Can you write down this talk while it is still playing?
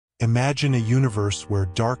Imagine a universe where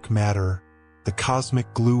dark matter, the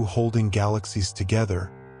cosmic glue holding galaxies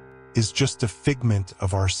together, is just a figment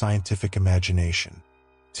of our scientific imagination.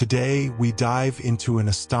 Today, we dive into an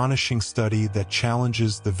astonishing study that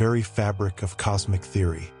challenges the very fabric of cosmic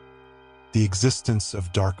theory: the existence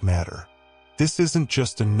of dark matter. This isn't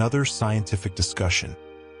just another scientific discussion.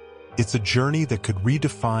 It's a journey that could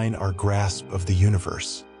redefine our grasp of the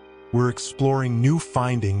universe. We're exploring new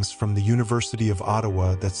findings from the University of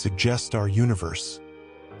Ottawa that suggest our universe,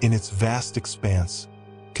 in its vast expanse,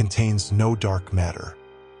 contains no dark matter.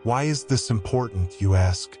 Why is this important, you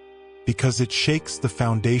ask? Because it shakes the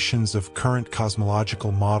foundations of current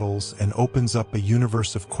cosmological models and opens up a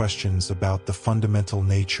universe of questions about the fundamental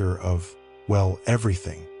nature of, well,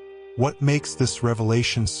 everything. What makes this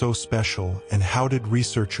revelation so special, and how did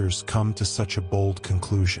researchers come to such a bold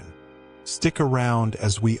conclusion? Stick around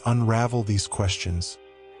as we unravel these questions,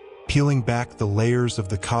 peeling back the layers of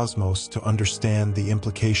the cosmos to understand the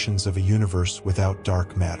implications of a universe without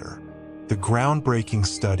dark matter. The groundbreaking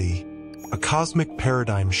study, a cosmic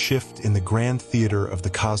paradigm shift in the grand theater of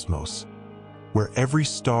the cosmos, where every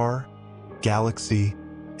star, galaxy,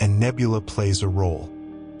 and nebula plays a role.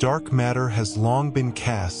 Dark matter has long been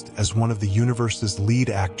cast as one of the universe's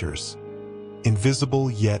lead actors,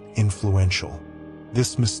 invisible yet influential.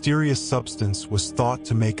 This mysterious substance was thought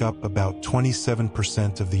to make up about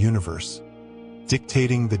 27% of the universe,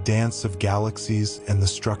 dictating the dance of galaxies and the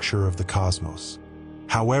structure of the cosmos.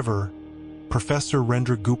 However, Professor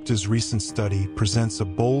Rendra Gupta's recent study presents a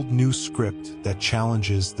bold new script that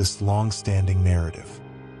challenges this long-standing narrative.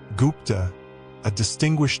 Gupta, a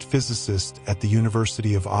distinguished physicist at the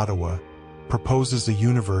University of Ottawa, proposes a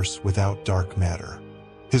universe without dark matter.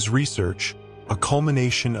 His research, a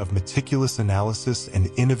culmination of meticulous analysis and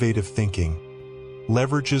innovative thinking,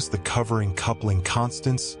 leverages the covering coupling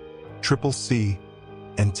constants, CCC,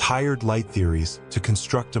 and tired light theories to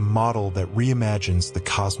construct a model that reimagines the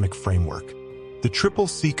cosmic framework. The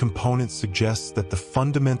CCC component suggests that the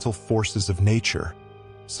fundamental forces of nature,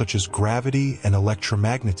 such as gravity and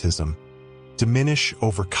electromagnetism, diminish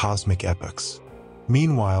over cosmic epochs.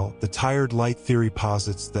 Meanwhile, the tired light theory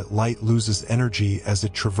posits that light loses energy as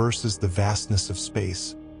it traverses the vastness of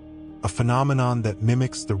space, a phenomenon that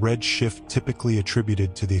mimics the red shift typically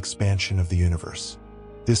attributed to the expansion of the universe.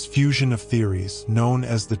 This fusion of theories, known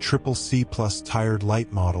as the CCC plus tired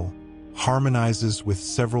light model, harmonizes with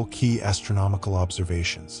several key astronomical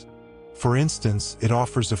observations. For instance, it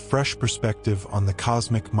offers a fresh perspective on the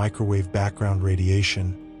cosmic microwave background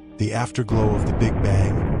radiation, the afterglow of the Big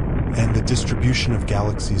Bang, and the distribution of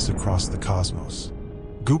galaxies across the cosmos.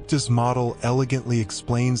 Gupta's model elegantly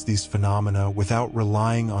explains these phenomena without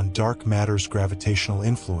relying on dark matter's gravitational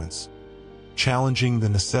influence, challenging the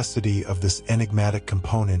necessity of this enigmatic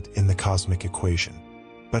component in the cosmic equation.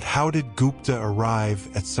 But how did Gupta arrive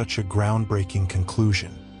at such a groundbreaking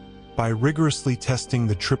conclusion? By rigorously testing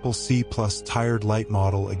the CCC plus tired light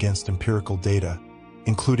model against empirical data,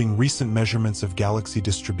 including recent measurements of galaxy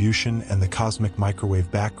distribution and the cosmic microwave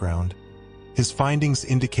background, his findings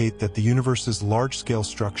indicate that the universe's large-scale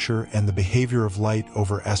structure and the behavior of light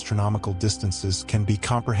over astronomical distances can be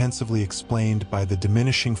comprehensively explained by the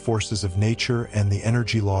diminishing forces of nature and the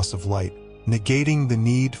energy loss of light, negating the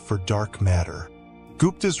need for dark matter.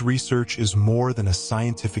 Gupta's research is more than a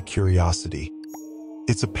scientific curiosity.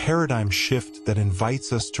 It's a paradigm shift that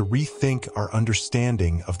invites us to rethink our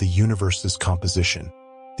understanding of the universe's composition.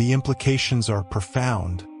 The implications are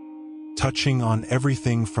profound, touching on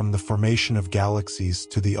everything from the formation of galaxies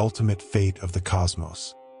to the ultimate fate of the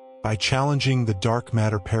cosmos. By challenging the dark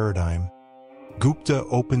matter paradigm, Gupta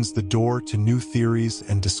opens the door to new theories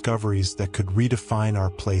and discoveries that could redefine our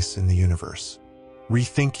place in the universe.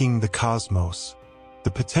 Rethinking the cosmos. The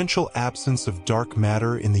potential absence of dark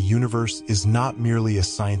matter in the universe is not merely a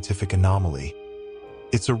scientific anomaly.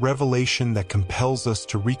 It's a revelation that compels us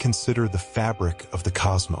to reconsider the fabric of the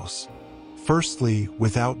cosmos. Firstly,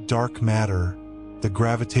 without dark matter, the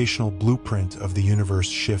gravitational blueprint of the universe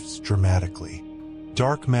shifts dramatically.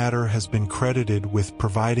 Dark matter has been credited with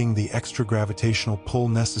providing the extra gravitational pull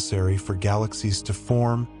necessary for galaxies to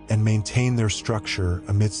form and maintain their structure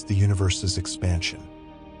amidst the universe's expansion.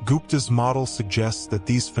 Gupta's model suggests that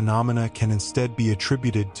these phenomena can instead be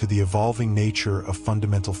attributed to the evolving nature of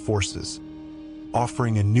fundamental forces,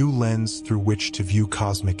 offering a new lens through which to view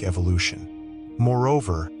cosmic evolution.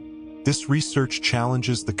 Moreover, this research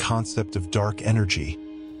challenges the concept of dark energy,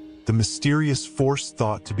 the mysterious force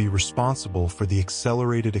thought to be responsible for the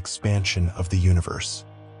accelerated expansion of the universe.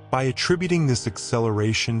 By attributing this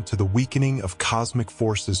acceleration to the weakening of cosmic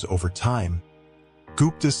forces over time,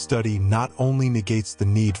 Gupta's study not only negates the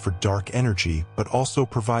need for dark energy, but also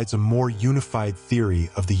provides a more unified theory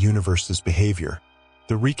of the universe's behavior.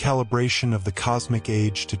 The recalibration of the cosmic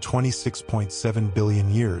age to 26.7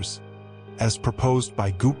 billion years, as proposed by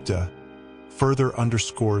Gupta, further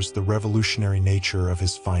underscores the revolutionary nature of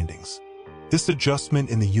his findings. This adjustment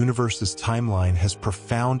in the universe's timeline has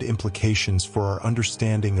profound implications for our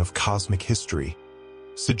understanding of cosmic history,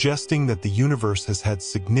 suggesting that the universe has had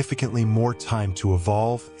significantly more time to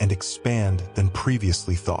evolve and expand than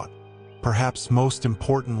previously thought. Perhaps most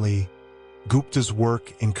importantly, Gupta's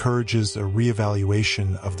work encourages a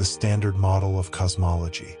reevaluation of the standard model of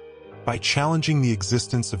cosmology. By challenging the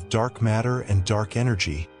existence of dark matter and dark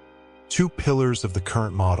energy, two pillars of the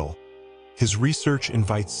current model, his research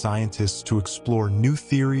invites scientists to explore new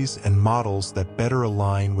theories and models that better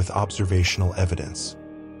align with observational evidence.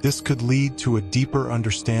 This could lead to a deeper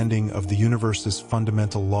understanding of the universe's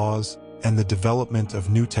fundamental laws and the development of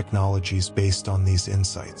new technologies based on these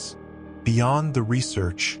insights. Beyond the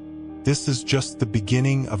research, this is just the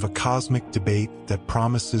beginning of a cosmic debate that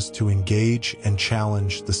promises to engage and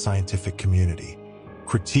challenge the scientific community.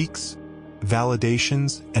 Critiques,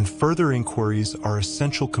 validations, and further inquiries are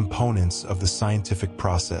essential components of the scientific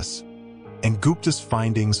process, and Gupta's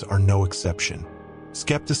findings are no exception.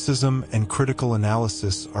 Skepticism and critical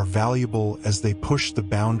analysis are valuable as they push the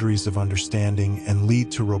boundaries of understanding and lead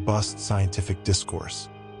to robust scientific discourse.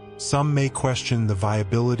 Some may question the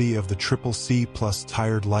viability of the CCC plus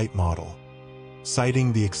tired light model,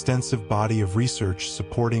 citing the extensive body of research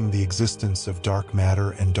supporting the existence of dark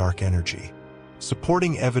matter and dark energy.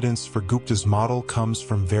 Supporting evidence for Gupta's model comes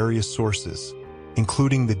from various sources,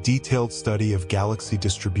 including the detailed study of galaxy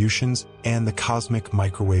distributions and the cosmic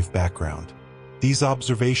microwave background. These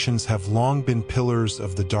observations have long been pillars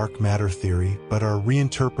of the dark matter theory, but are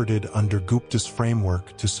reinterpreted under Gupta's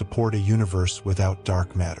framework to support a universe without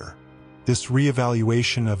dark matter. This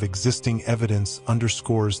reevaluation of existing evidence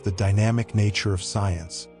underscores the dynamic nature of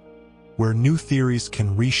science, where new theories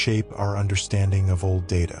can reshape our understanding of old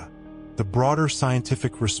data. The broader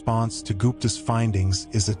scientific response to Gupta's findings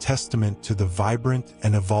is a testament to the vibrant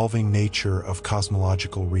and evolving nature of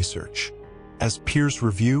cosmological research. As peers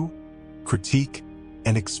review, critique,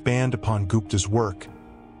 and expand upon Gupta's work,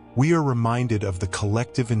 we are reminded of the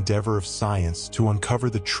collective endeavor of science to uncover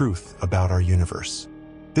the truth about our universe.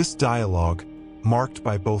 This dialogue, marked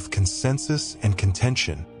by both consensus and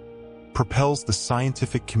contention, propels the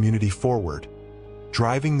scientific community forward,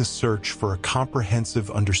 driving the search for a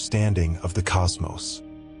comprehensive understanding of the cosmos.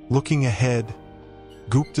 Looking ahead,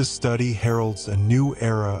 Gupta's study heralds a new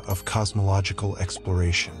era of cosmological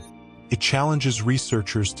exploration. It challenges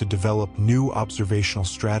researchers to develop new observational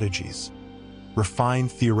strategies, refine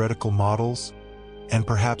theoretical models, and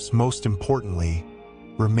perhaps most importantly,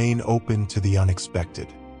 remain open to the unexpected.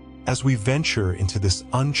 As we venture into this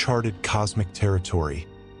uncharted cosmic territory,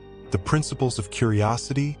 the principles of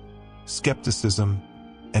curiosity, skepticism,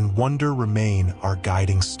 and wonder remain our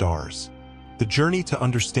guiding stars. The journey to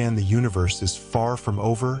understand the universe is far from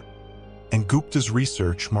over, and Gupta's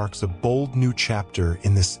research marks a bold new chapter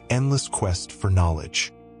in this endless quest for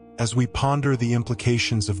knowledge. As we ponder the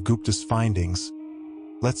implications of Gupta's findings,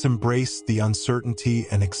 let's embrace the uncertainty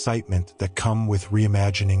and excitement that come with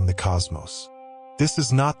reimagining the cosmos. This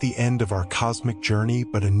is not the end of our cosmic journey,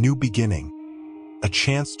 but a new beginning, a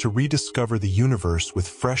chance to rediscover the universe with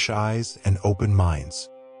fresh eyes and open minds.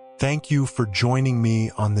 Thank you for joining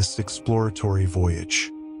me on this exploratory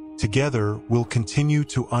voyage. Together, we'll continue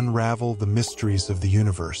to unravel the mysteries of the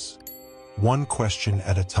universe, one question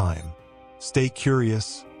at a time. Stay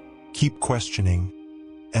curious, keep questioning,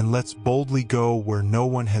 and let's boldly go where no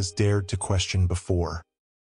one has dared to question before.